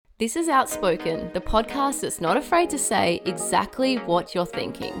This is Outspoken, the podcast that's not afraid to say exactly what you're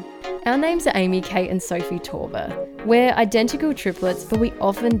thinking. Our names are Amy, Kate and Sophie Torber. We're identical triplets, but we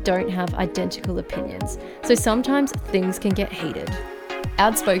often don't have identical opinions. So sometimes things can get heated.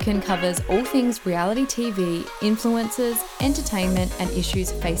 Outspoken covers all things reality TV, influencers, entertainment and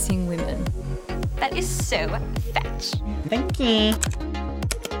issues facing women. That is so fetch. Thank you.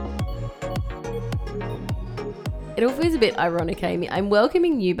 It all feels a bit ironic, Amy. I'm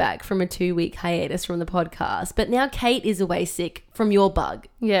welcoming you back from a 2-week hiatus from the podcast, but now Kate is away sick from your bug.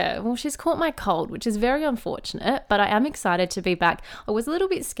 Yeah, well, she's caught my cold, which is very unfortunate, but I am excited to be back. I was a little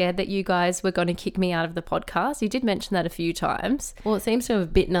bit scared that you guys were going to kick me out of the podcast. You did mention that a few times. Well, it seems to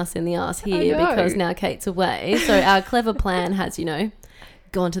have bitten us in the arse here because now Kate's away. So our clever plan has,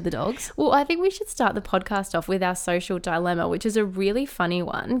 gone to the dogs. Well, I think we should start the podcast off with our social dilemma, which is a really funny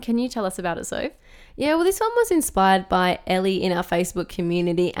one. Can you tell us about it, Soph? Yeah, well, this one was inspired by Ellie in our Facebook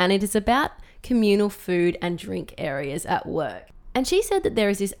community, and it is about communal food and drink areas at work. And she said that there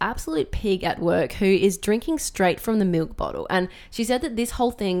is this absolute pig at work who is drinking straight from the milk bottle. And she said that this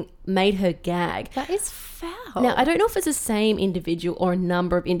whole thing made her gag. That is foul. Now, I don't know if it's the same individual or a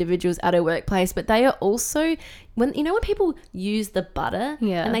number of individuals at her workplace, but they are also, when people use the butter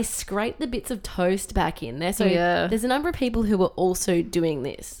and they scrape the bits of toast back in there. So there's a number of people who are also doing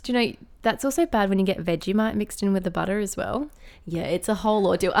this. Do you know, that's also bad when you get Vegemite mixed in with the butter as well. Yeah, it's a whole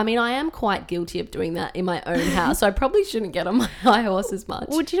ordeal. I mean, I am quite guilty of doing that in my own house, so I probably shouldn't get on my high horse as much.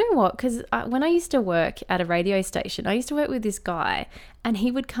 Well, do you know what? Because when I used to work at a radio station, I used to work with this guy, and he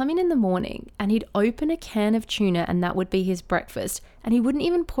would come in the morning and he'd open a can of tuna and that would be his breakfast. And he wouldn't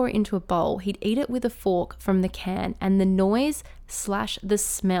even pour it into a bowl. He'd eat it with a fork from the can, and the noise / the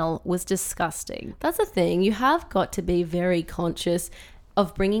smell was disgusting. That's the thing. You have got to be very conscious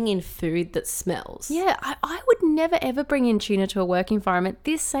of bringing in food that smells. Yeah, I would never ever bring in tuna to a work environment.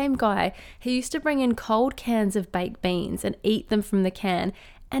 This same guy, he used to bring in cold cans of baked beans and eat them from the can.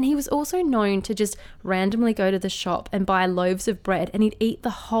 And he was also known to just randomly go to the shop and buy loaves of bread, and he'd eat the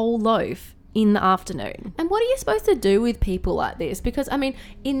whole loaf in the afternoon. And what are you supposed to do with people like this? Because, I mean,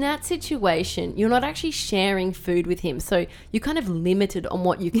 in that situation, you're not actually sharing food with him. So you're kind of limited on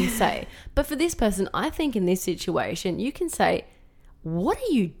what you can say. But for this person, I think in this situation, you can say, what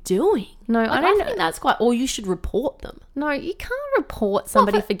are you doing? No, I don't think that's quite, or you should report them. No, you can't report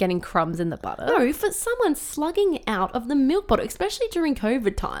somebody for getting crumbs in the butter. No, for someone slugging out of the milk bottle, especially during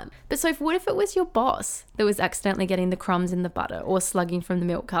COVID time. But so what if it was your boss that was accidentally getting the crumbs in the butter or slugging from the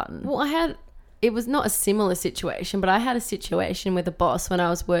milk carton? Well, it was not a similar situation, but I had a situation with a boss when I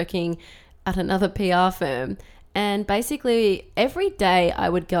was working at another PR firm. And basically, every day I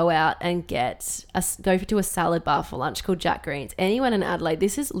would go out and go to a salad bar for lunch called Jack Green's. Anyone in Adelaide,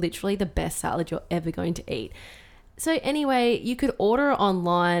 this is literally the best salad you're ever going to eat. So anyway, you could order it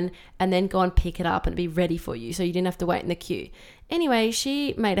online and then go and pick it up and be ready for you, so you didn't have to wait in the queue. Anyway,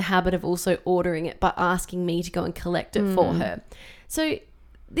 she made a habit of also ordering it by asking me to go and collect it for her. So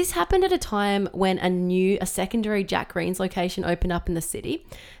this happened at a time when a secondary Jack Green's location opened up in the city.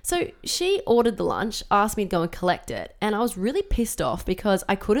 So she ordered the lunch, asked me to go and collect it. And I was really pissed off because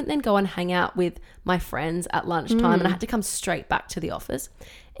I couldn't then go and hang out with my friends at lunchtime and I had to come straight back to the office.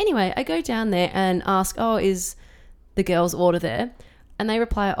 Anyway, I go down there and ask, is the girl's order there? And they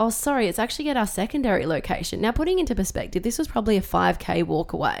reply, sorry, it's actually at our secondary location. Now, putting into perspective, this was probably a 5K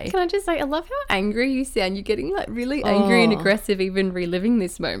walk away. Can I just say, I love how angry you sound. You're getting really angry and aggressive even reliving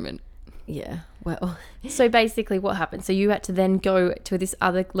this moment. Yeah, well. So basically what happened? So you had to then go to this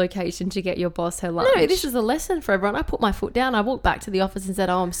other location to get your boss her lunch? No, this is a lesson for everyone. I put my foot down. I walked back to the office and said,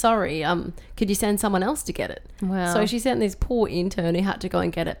 I'm sorry. Could you send someone else to get it? Wow. So she sent this poor intern who had to go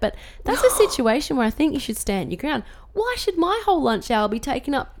and get it. But that's a situation where I think you should stand your ground. Why should my whole lunch hour be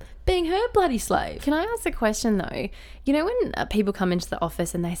taken up being her bloody slave? Can I ask a question though? You know when people come into the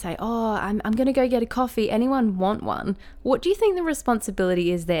office and they say, I'm going to go get a coffee. Anyone want one? What do you think the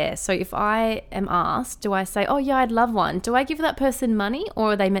responsibility is there? So if I am asked, do I say, yeah, I'd love one? Do I give that person money,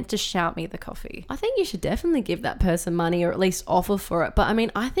 or are they meant to shout me the coffee? I think you should definitely give that person money, or at least offer for it. But I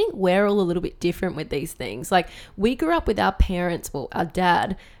mean, I think we're all a little bit different with these things. Like, we grew up with our parents, our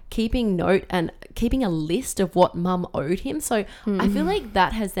dad, keeping note and keeping a list of what mum owed him. So I feel like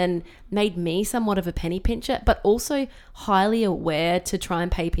that has then made me somewhat of a penny pincher, but also highly aware to try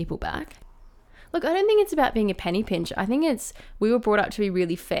and pay people back. Look, I don't think it's about being a penny pincher. I think we were brought up to be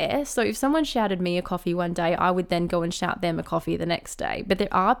really fair. So if someone shouted me a coffee one day, I would then go and shout them a coffee the next day. But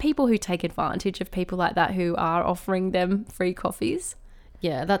there are people who take advantage of people like that who are offering them free coffees.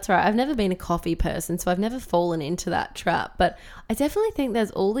 Yeah, that's right. I've never been a coffee person, so I've never fallen into that trap. But I definitely think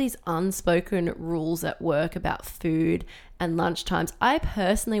there's all these unspoken rules at work about food and lunchtimes. I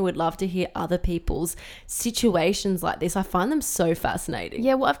personally would love to hear other people's situations like this. I find them so fascinating.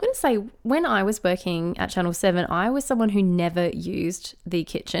 Yeah, well, I've got to say, when I was working at Channel 7, I was someone who never used the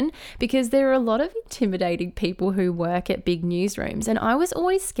kitchen because there are a lot of intimidating people who work at big newsrooms. And I was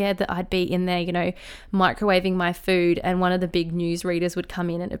always scared that I'd be in there, you know, microwaving my food and one of the big newsreaders would come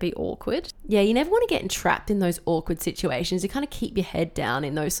in and it'd be awkward. Yeah, you never want to get trapped in those awkward situations. You kind of keep your head down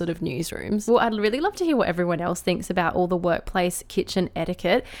in those sort of newsrooms. Well, I'd really love to hear what everyone else thinks about all the workplace kitchen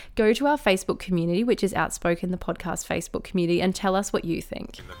etiquette. Go to our Facebook community, which is Outspoken, the podcast Facebook community, and tell us what you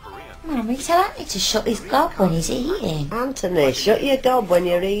think. Mummy, tell Anthony to shut his gob when he's eating. Anthony, shut your gob when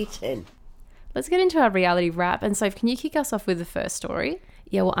you're eating. Let's get into our reality wrap. And Soph, can you kick us off with the first story?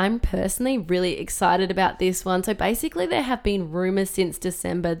 Yeah, well, I'm personally really excited about this one. So basically, there have been rumours since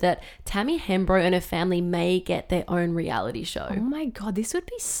December that Tammy Hembrows and her family may get their own reality show. Oh my God, this would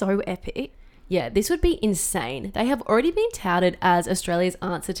be so epic. Yeah, this would be insane. They have already been touted as Australia's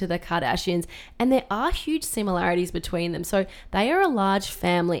answer to the Kardashians, and there are huge similarities between them. So they are a large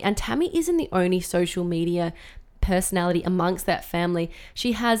family, and Tammy isn't the only social media personality amongst that family.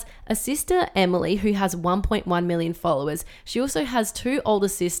 She has a sister, Emily, who has 1.1 million followers. She also has two older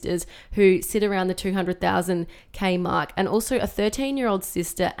sisters who sit around the 200,000k mark, and also a 13-year-old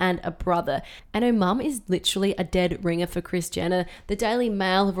sister and a brother. And her mum is literally a dead ringer for Kris Jenner. The Daily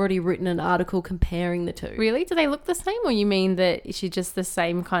Mail have already written an article comparing the two. Really? Do they look the same, or you mean that she's just the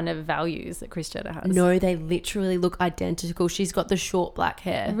same kind of values that Kris Jenner has? No, they literally look identical. She's got the short black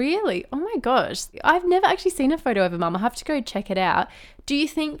hair. Really? Oh my gosh. I've never actually seen a photo of her mum. I have to go check it out. Do you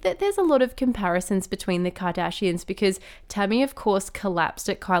think that there's a lot of comparisons between the Kardashians? Because Tammy, of course, collapsed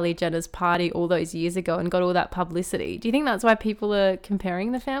at Kylie Jenner's party all those years ago and got all that publicity. Do you think that's why people are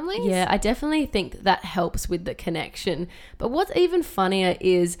comparing the families? Yeah, I definitely think that helps with the connection. But what's even funnier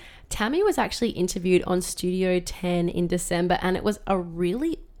is Tammy was actually interviewed on Studio 10 in December, and it was a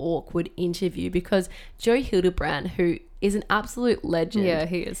really awkward interview because Joe Hildebrand, who is an absolute legend. Yeah,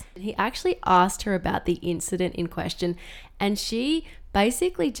 he is. He actually asked her about the incident in question, and she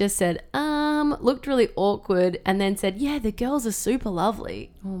basically just said, looked really awkward, and then said, yeah, the girls are super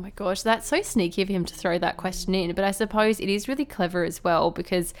lovely. Oh my gosh, that's so sneaky of him to throw that question in. But I suppose it is really clever as well,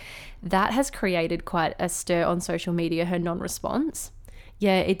 because that has created quite a stir on social media, her non-response.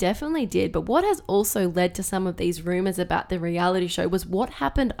 Yeah, it definitely did. But what has also led to some of these rumors about the reality show was what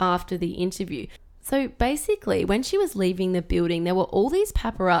happened after the interview. So basically, when she was leaving the building, there were all these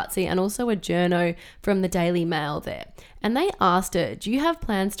paparazzi and also a journo from the Daily Mail there. And they asked her, do you have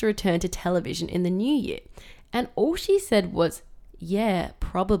plans to return to television in the new year? And all she said was, yeah,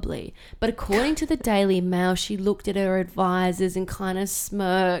 probably. But according to the Daily Mail, she looked at her advisors and kind of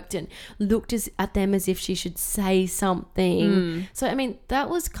smirked and looked at them as if she should say something. So, I mean, that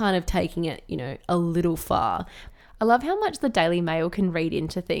was kind of taking it, a little far. I love how much the Daily Mail can read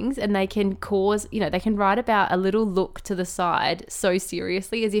into things, and they can cause, they can write about a little look to the side so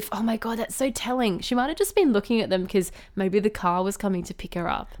seriously as if, oh my God, that's so telling. She might have just been looking at them because maybe the car was coming to pick her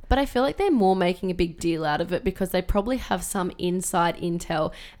up. But I feel like they're more making a big deal out of it because they probably have some inside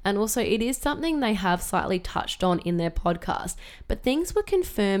intel. And also it is something they have slightly touched on in their podcast. But things were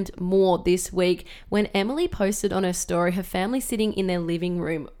confirmed more this week when Emily posted on her story her family sitting in their living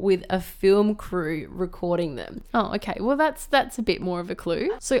room with a film crew recording them. Oh, okay. Well, that's a bit more of a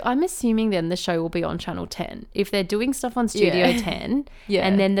clue. So I'm assuming then the show will be on Channel 10. If they're doing stuff on Studio 10,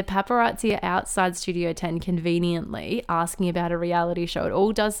 and then the paparazzi are outside Studio 10 conveniently asking about a reality show, it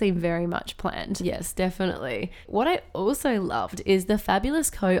all does seem very much planned. Yes, definitely. What I also loved is the fabulous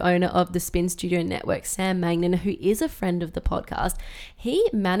co-owner of the Spin Studio Network, Sam Magnan, who is a friend of the podcast. He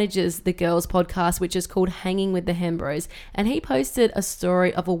manages the girls' podcast, which is called Hanging with the Hembrows, and he posted a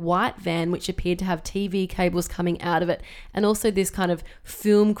story of a white van which appeared to have TV cables coming out of it, and also this kind of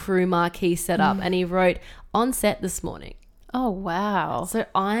film crew marquee set up, and he wrote, on set this morning. Oh, wow. So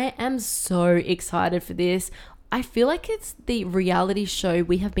I am so excited for this. I feel like it's the reality show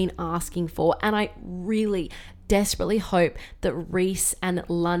we have been asking for, and I really desperately hope that Reese and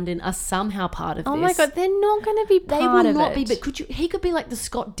London are somehow part of this. Oh my God, they're not going to be part of it. They will not be, but he could be like the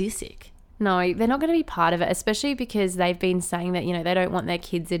Scott Disick. No, they're not going to be part of it, especially because they've been saying that, they don't want their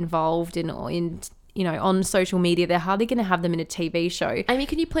kids involved in on social media. They're hardly going to have them in a TV show. I mean,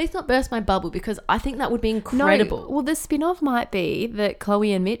 can you please not burst my bubble? Because I think that would be incredible. No, well, the spin-off might be that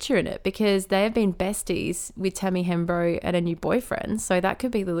Chloe and Mitch are in it because they have been besties with Tammy Hembrows and a new boyfriend. So that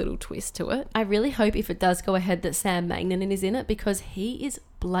could be the little twist to it. I really hope if it does go ahead that Sam Magnan is in it because he is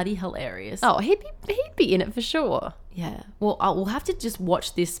bloody hilarious. Oh, he'd be in it for sure. Yeah. Well, we'll have to just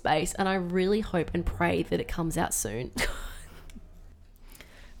watch this space, and I really hope and pray that it comes out soon.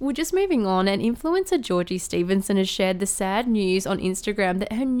 Well, just moving on, and influencer Georgie Stevenson has shared the sad news on Instagram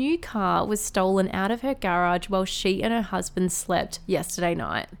that her new car was stolen out of her garage while she and her husband slept yesterday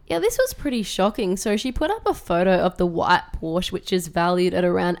night. Yeah, this was pretty shocking. So she put up a photo of the white Porsche, which is valued at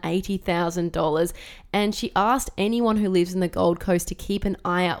around $80,000. And she asked anyone who lives in the Gold Coast to keep an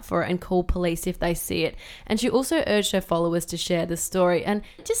eye out for it and call police if they see it. And she also urged her followers to share the story. And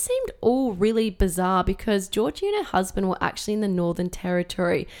it just seemed all really bizarre because Georgie and her husband were actually in the Northern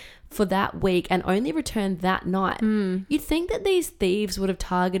Territory for that week and only returned that night. You'd think that these thieves would have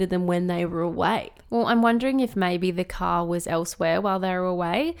targeted them when they were away. Well, I'm wondering if maybe the car was elsewhere while they were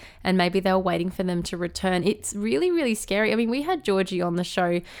away and maybe they were waiting for them to return. It's really, really scary. I mean, we had Georgie on the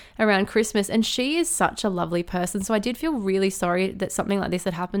show around Christmas and she is such a lovely person. So I did feel really sorry that something like this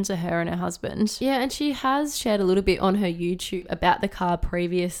had happened to her and her husband. Yeah, and she has shared a little bit on her YouTube about the car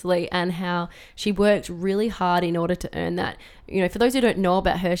previously and how she worked really hard in order to earn that. You know, for those who don't know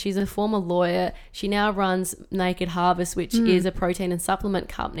about her, she's a former lawyer. She now runs Naked Harvest, which is a protein and supplement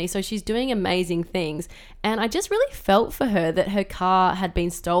company. So she's doing amazing things. And I just really felt for her that her car had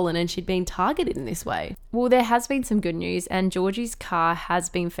been stolen and she'd been targeted in this way. Well, there has been some good news and Georgie's car has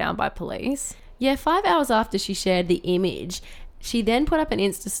been found by police. Yeah, 5 hours after she shared the image, she then put up an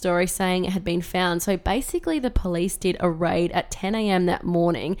Insta story saying it had been found. So basically the police did a raid at 10 a.m. that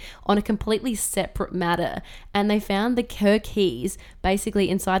morning on a completely separate matter. And they found her keys basically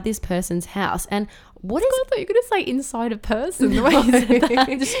inside this person's house. And what is... I thought you were going to say inside a person. The way you said that.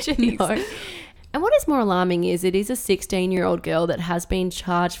 Jeez. No. And what is more alarming is it is a 16-year-old girl that has been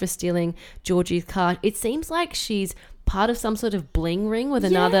charged for stealing Georgie's car. It seems like she's part of some sort of bling ring with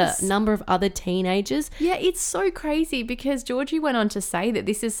another number of other teenagers. Yeah, it's so crazy because Georgie went on to say that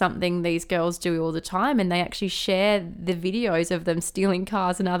this is something these girls do all the time and they actually share the videos of them stealing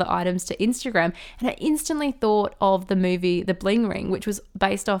cars and other items to Instagram. And I instantly thought of the movie The Bling Ring, which was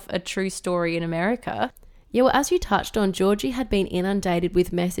based off a true story in America. Yeah, well, as you touched on, Georgie had been inundated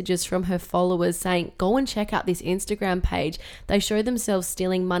with messages from her followers saying, go and check out this Instagram page. They show themselves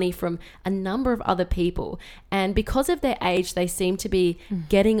stealing money from a number of other people. And because of their age, they seem to be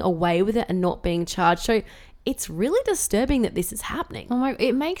getting away with it and not being charged. So it's really disturbing that this is happening. Oh my,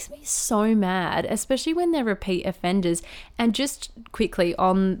 it makes me so mad, especially when they're repeat offenders. And just quickly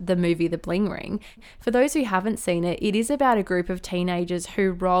on the movie The Bling Ring, for those who haven't seen it, it is about a group of teenagers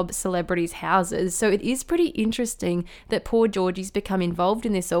who rob celebrities' houses. So it is pretty interesting that poor Georgie's become involved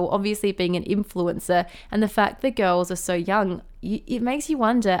in this all, obviously being an influencer, and the fact the girls are so young. It makes you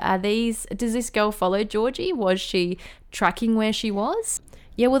wonder, does this girl follow Georgie? Was she tracking where she was?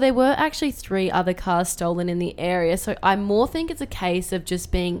 Yeah, well, there were actually 3 other cars stolen in the area. So I more think it's a case of just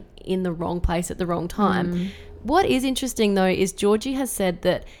being in the wrong place at the wrong time. What is interesting, though, is Georgie has said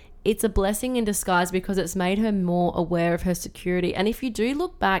that it's a blessing in disguise because it's made her more aware of her security. And if you do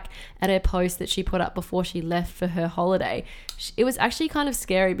look back at her post that she put up before she left for her holiday, it was actually kind of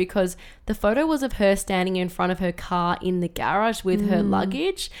scary because the photo was of her standing in front of her car in the garage with her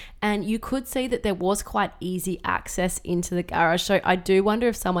luggage. And you could see that there was quite easy access into the garage. So I do wonder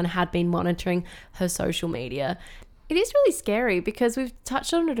if someone had been monitoring her social media. It is really scary because we've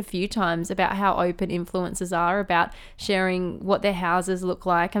touched on it a few times about how open influencers are about sharing what their houses look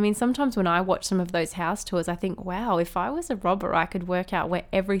like. I mean, sometimes when I watch some of those house tours, I think, wow, if I was a robber, I could work out where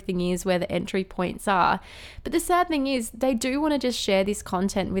everything is, where the entry points are. But the sad thing is they do want to just share this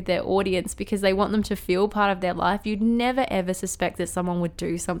content with their audience because they want them to feel part of their life. You'd never, ever suspect that someone would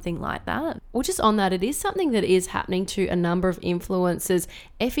do something like that. Well, just on that, it is something that is happening to a number of influencers.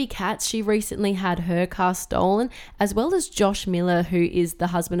 Effie Katz, she recently had her car stolen, as well as Josh Miller, who is the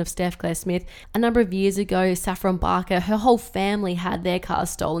husband of Steph Claire Smith. A number of years ago, Saffron Barker, her whole family had their cars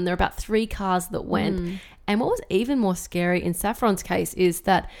stolen. There were about 3 cars that went. And what was even more scary in Saffron's case is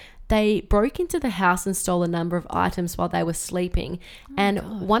that they broke into the house and stole a number of items while they were sleeping.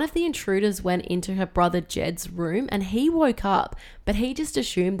 One of the intruders went into her brother Jed's room and he woke up, but he just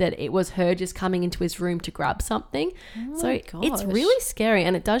assumed that it was her just coming into his room to grab something. It's really scary,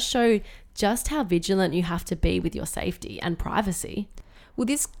 and it does show just how vigilant you have to be with your safety and privacy. Well,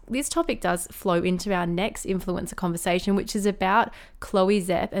 this topic does flow into our next influencer conversation, which is about Chloe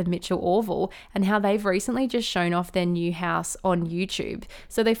Zepp and Mitchell Orville and how they've recently just shown off their new house on YouTube.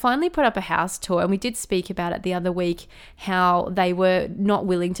 So they finally put up a house tour, and we did speak about it the other week, how they were not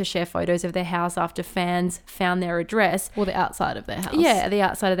willing to share photos of their house after fans found their address. Or the outside of their house. Yeah, the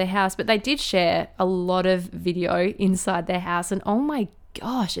outside of their house. But they did share a lot of video inside their house, and oh my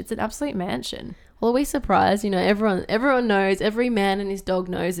gosh, it's an absolute mansion. Well, are we surprised? Everyone knows, every man and his dog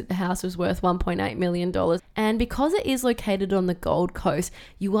knows that the house was worth $1.8 million. And because it is located on the Gold Coast,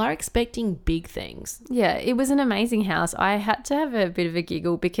 you are expecting big things. Yeah, it was an amazing house. I had to have a bit of a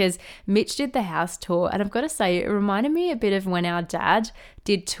giggle because Mitch did the house tour, and I've got to say, it reminded me a bit of when our dad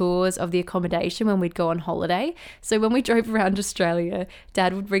did tours of the accommodation when we'd go on holiday. So when we drove around Australia,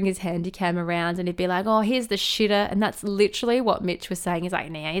 Dad would bring his handy cam around and he'd be like, oh, here's the shitter. And that's literally what Mitch was saying. He's like,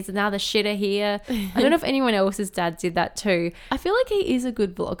 nah, here's another shitter here. I don't know if anyone else's dad did that too. I feel like he is a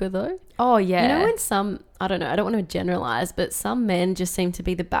good vlogger though. Oh, yeah. You know, when some, I don't know, I don't want to generalize, but some men just seem to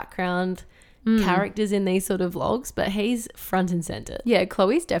be the background characters in these sort of vlogs, but he's front and center. Yeah,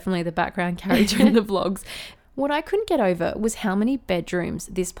 Chloe's definitely the background character in the vlogs. What I couldn't get over was how many bedrooms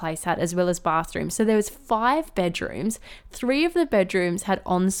this place had, as well as bathrooms. So there was 5 bedrooms. 3 of the bedrooms had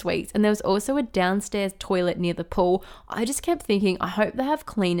en suites, and there was also a downstairs toilet near the pool. I just kept thinking, I hope they have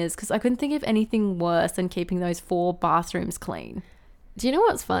cleaners, because I couldn't think of anything worse than keeping those 4 bathrooms clean. Do you know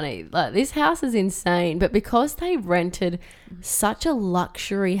what's funny? Like, this house is insane, but because they rented such a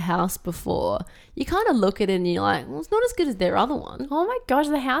luxury house before, you kind of look at it and you're like, well, it's not as good as their other one. Oh my gosh,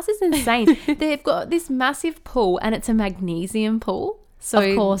 the house is insane. They've got this massive pool, and it's a magnesium pool. So,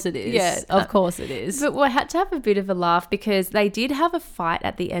 of course it is. Yeah, of course it is. But we had to have a bit of a laugh because they did have a fight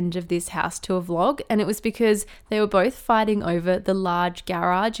at the end of this house tour vlog, and it was because they were both fighting over the large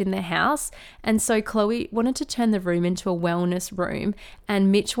garage in their house. And so Chloe wanted to turn the room into a wellness room,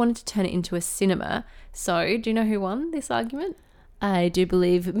 and Mitch wanted to turn it into a cinema. So do you know who won this argument? I do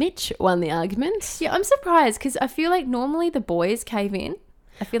believe Mitch won the argument. Yeah, I'm surprised because I feel like normally the boys cave in.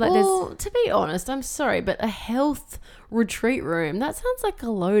 I feel like to be honest, I'm sorry, but a health retreat room, that sounds like a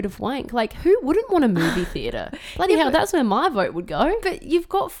load of wank. Like, who wouldn't want a movie theatre? Bloody hell, that's where my vote would go. But you've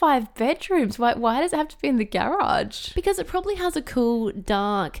got 5 bedrooms. Why does it have to be in the garage? Because it probably has a cool,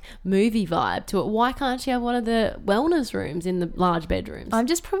 dark movie vibe to it. Why can't you have one of the wellness rooms in the large bedrooms? I'm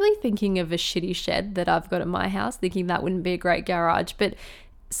just probably thinking of a shitty shed that I've got at my house, thinking that wouldn't be a great garage. But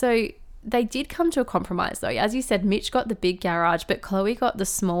so they did come to a compromise though. As you said, Mitch got the big garage, but Chloe got the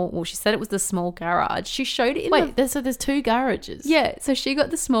small, well, she said it was the small garage. She showed it in so there's 2 garages. Yeah, so she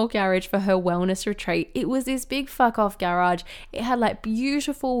got the small garage for her wellness retreat. It was this big fuck off garage. It had like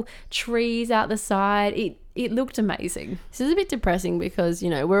beautiful trees out the side. It looked amazing. This is a bit depressing because,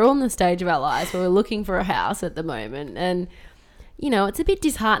 we're all in the stage of our lives where we're looking for a house at the moment, and it's a bit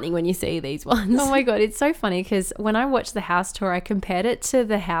disheartening when you see these ones. Oh my God, it's so funny because when I watched the house tour, I compared it to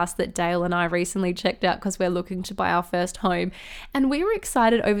the house that Dale and I recently checked out because we're looking to buy our first home. And we were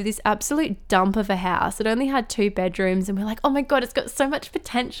excited over this absolute dump of a house. It only had 2 bedrooms, and we're like, oh my God, it's got so much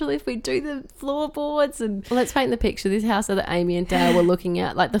potential if we do the floorboards. And well, let's paint the picture. This house that Amy and Dale were looking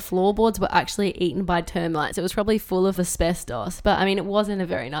at, like, the floorboards were actually eaten by termites. It was probably full of asbestos, but I mean, it wasn't a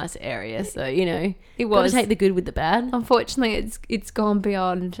very nice area. So, it was. Gotta take the good with the bad. Unfortunately, it's gone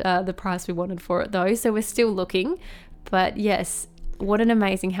beyond the price we wanted for it though, so we're still looking. But yes, what an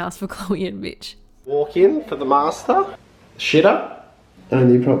amazing house for Chloe and Mitch. Walk in for the master, shitter.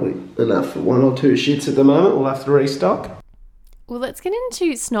 Only probably enough for 1 or 2 shits at the moment. We'll have to restock. Well, let's get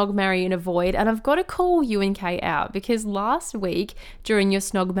into Snog, Marry and Avoid, and I've got to call you and Kay out because last week during your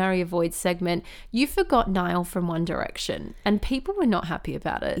Snog, Marry, Avoid segment, you forgot Niall from One Direction and people were not happy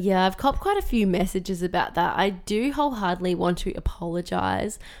about it. Yeah, I've copped quite a few messages about that. I do wholeheartedly want to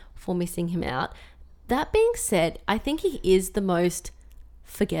apologise for missing him out. That being said, I think he is the most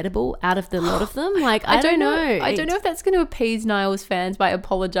forgettable out of the lot of them. Like, I don't know. I don't know if that's going to appease Niall's fans by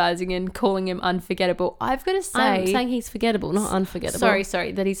apologising and calling him unforgettable. I've got to say... I'm saying he's forgettable, not unforgettable.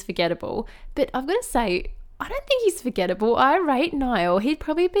 Sorry, that he's forgettable. But I've got to say, I don't think he's forgettable. I rate Niall. He'd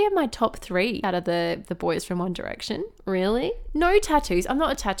probably be in my top 3 out of the boys from One Direction. Really? No tattoos. I'm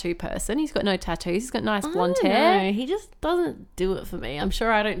not a tattoo person. He's got no tattoos. He's got nice blonde hair. No, he just doesn't do it for me. I'm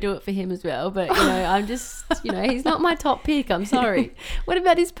sure I don't do it for him as well. But, I'm just, he's not my top pick. I'm sorry. What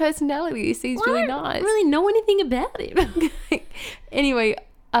about his personality? He seems really nice. I don't really know anything about him. Anyway,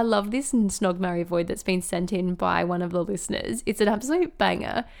 I love this Snog, Marry, Avoid that's been sent in by one of the listeners. It's an absolute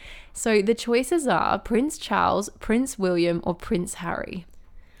banger. So the choices are Prince Charles, Prince William or Prince Harry.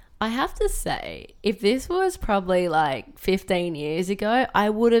 I have to say, if this was probably like 15 years ago, I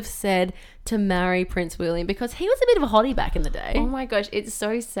would have said to marry Prince William because he was a bit of a hottie back in the day. Oh my gosh, it's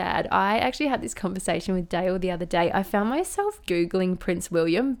so sad. I actually had this conversation with Dale the other day. I found myself Googling Prince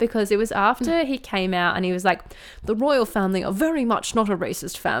William because it was after he came out and he was like, the royal family are very much not a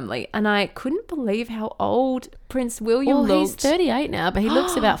racist family. And I couldn't believe how old Prince William looked. He's 38 now, but he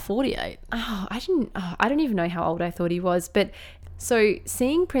looks about 48. I don't even know how old I thought he was. But so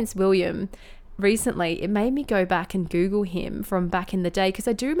seeing Prince William recently, it made me go back and Google him from back in the day, because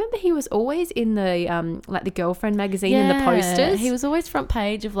I do remember he was always in the like the Girlfriend magazine and the posters. He was always front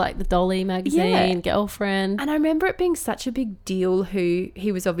page of like the Dolly magazine, Girlfriend. And I remember it being such a big deal who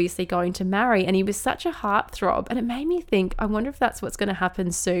he was obviously going to marry, and he was such a heartthrob. And it made me think, I wonder if that's what's going to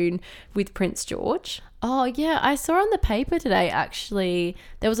happen soon with Prince George. Oh, yeah. I saw on the paper today, actually,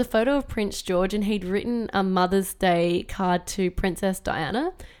 there was a photo of Prince George and he'd written a Mother's Day card to Princess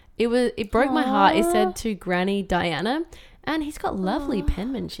Diana. It broke my heart. It said, to Granny Diana. And he's got lovely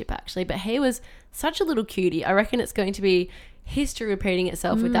penmanship, actually. But he was such a little cutie. I reckon it's going to be history repeating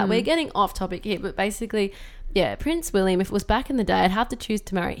itself with that. We're getting off topic here, but basically, yeah, Prince William, if it was back in the day, I'd have to choose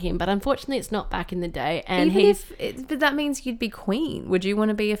to marry him. But unfortunately, it's not back in the day. And but that means you'd be queen. Would you want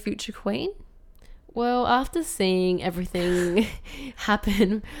to be a future queen? Well, after seeing everything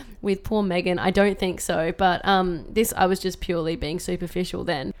happen with poor Meghan, I don't think so. But I was just purely being superficial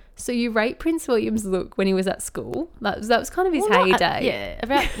then. So you rate Prince William's look when he was at school? That was kind of his heyday. Yeah,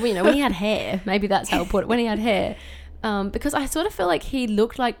 about when he had hair. Maybe that's how I'll put it. When he had hair. Because I sort of feel like he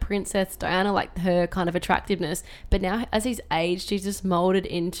looked like Princess Diana, like her kind of attractiveness. But now, as he's aged, he's just molded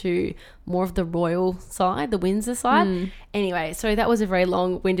into more of the royal side, the Windsor side. Anyway, so that was a very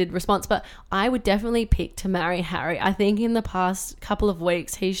long-winded response. But I would definitely pick to marry Harry. I think in the past couple of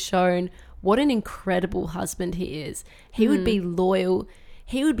weeks, he's shown what an incredible husband he is. He would be loyal.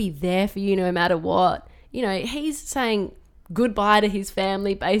 He would be there for you no matter what. You know, he's saying goodbye to his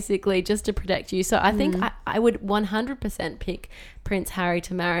family basically just to protect you. So I think I would 100% pick Prince Harry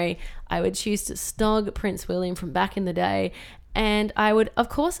to marry. I would choose to snog Prince William from back in the day, and I would of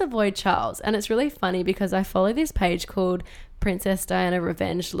course avoid Charles. And it's really funny because I follow this page called Princess Diana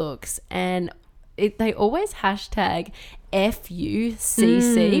Revenge Looks, and they always hashtag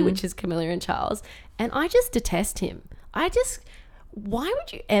FUCC, which is Camilla and Charles, and I just detest him. Why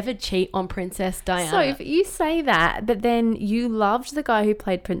would you ever cheat on Princess Diana? So if you say that, but then you loved the guy who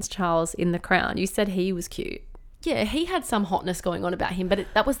played Prince Charles in The Crown. You said he was cute. Yeah, he had some hotness going on about him, but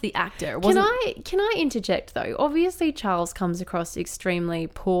that was the actor. Can I interject though? Obviously, Charles comes across extremely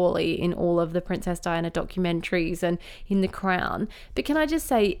poorly in all of the Princess Diana documentaries and in The Crown. But can I just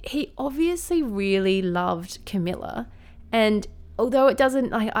say, he obviously really loved Camilla, and although it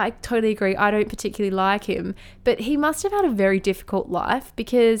doesn't, I totally agree, I don't particularly like him, but he must have had a very difficult life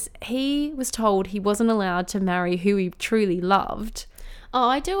because he was told he wasn't allowed to marry who he truly loved. Oh,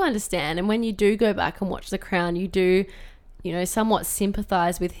 I do understand. And when you do go back and watch The Crown, you do, somewhat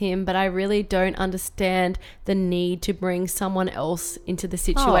sympathise with him, but I really don't understand the need to bring someone else into the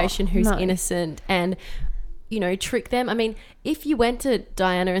situation who's innocent and, trick them. I mean, if you went to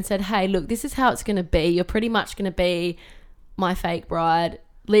Diana and said, hey, look, this is how it's going to be, you're pretty much going to be my fake bride,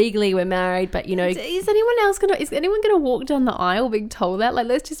 legally we're married, but is anyone gonna walk down the aisle being told that? Like,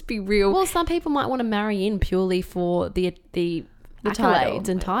 let's just be real. Well, some people might want to marry in purely for the accolades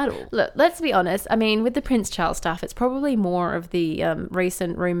and title. Look, let's be honest. I mean, with the Prince Charles stuff, it's probably more of the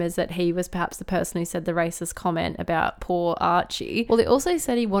recent rumours that he was perhaps the person who said the racist comment about poor Archie. Well, they also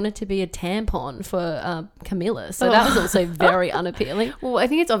said he wanted to be a tampon for Camilla, so that was also very unappealing. Well, I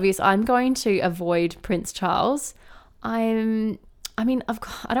think it's obvious I'm going to avoid Prince Charles. I don't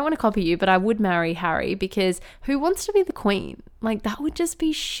want to copy you, but I would marry Harry because who wants to be the queen? Like, that would just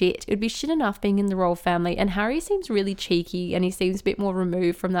be shit. It would be shit enough being in the royal family. And Harry seems really cheeky and he seems a bit more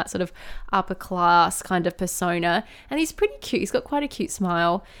removed from that sort of upper class kind of persona. And he's pretty cute. He's got quite a cute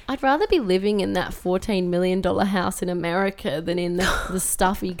smile. I'd rather be living in that $14 million house in America than in the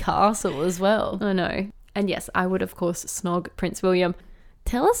stuffy castle as well. I know. And yes, I would, of course, snog Prince William.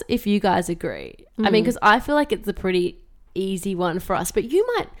 Tell us if you guys agree. I mean, because I feel like it's a pretty easy one for us, but you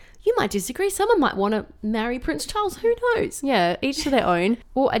might disagree. Someone might want to marry Prince Charles. Who knows? Yeah, each to their own.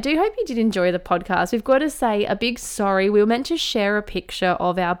 Well, I do hope you did enjoy the podcast. We've got to say a big sorry. We were meant to share a picture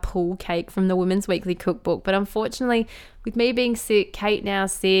of our pool cake from the Women's Weekly Cookbook, but unfortunately, with me being sick, Kate now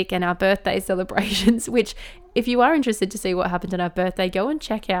sick, and our birthday celebrations, which if you are interested to see what happened on our birthday, go and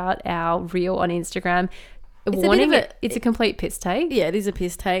check out our reel on Instagram. It's a complete piss take. Yeah, it is a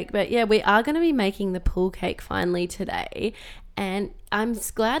piss take. But yeah, we are going to be making the pool cake finally today. And I'm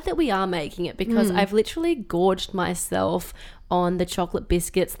glad that we are making it because I've literally gorged myself on the chocolate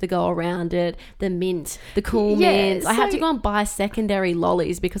biscuits that go around it, the mint, the cool mints. I had to go and buy secondary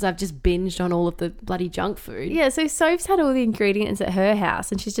lollies because I've just binged on all of the bloody junk food. Yeah, so Soph's had all the ingredients at her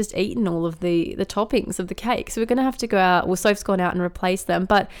house and she's just eaten all of the toppings of the cake. So we're going to have to go out. Well, Soph's gone out and replaced them.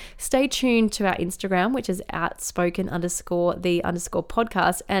 But stay tuned to our Instagram, which is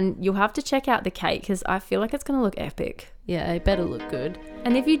 @spoken_the_podcast. And you'll have to check out the cake because I feel like it's going to look epic. Yeah, it better look good.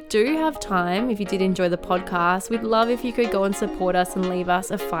 And if you do have time, if you did enjoy the podcast, we'd love if you could go and support us and leave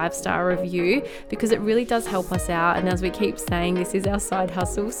us a 5-star review, because it really does help us out. And as we keep saying, this is our side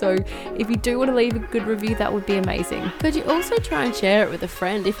hustle. So if you do want to leave a good review, that would be amazing. Could you also try and share it with a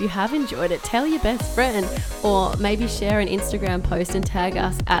friend if you have enjoyed it? Tell your best friend, or maybe share an Instagram post and tag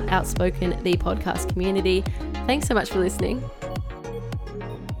us at Outspoken, the podcast community. Thanks so much for listening.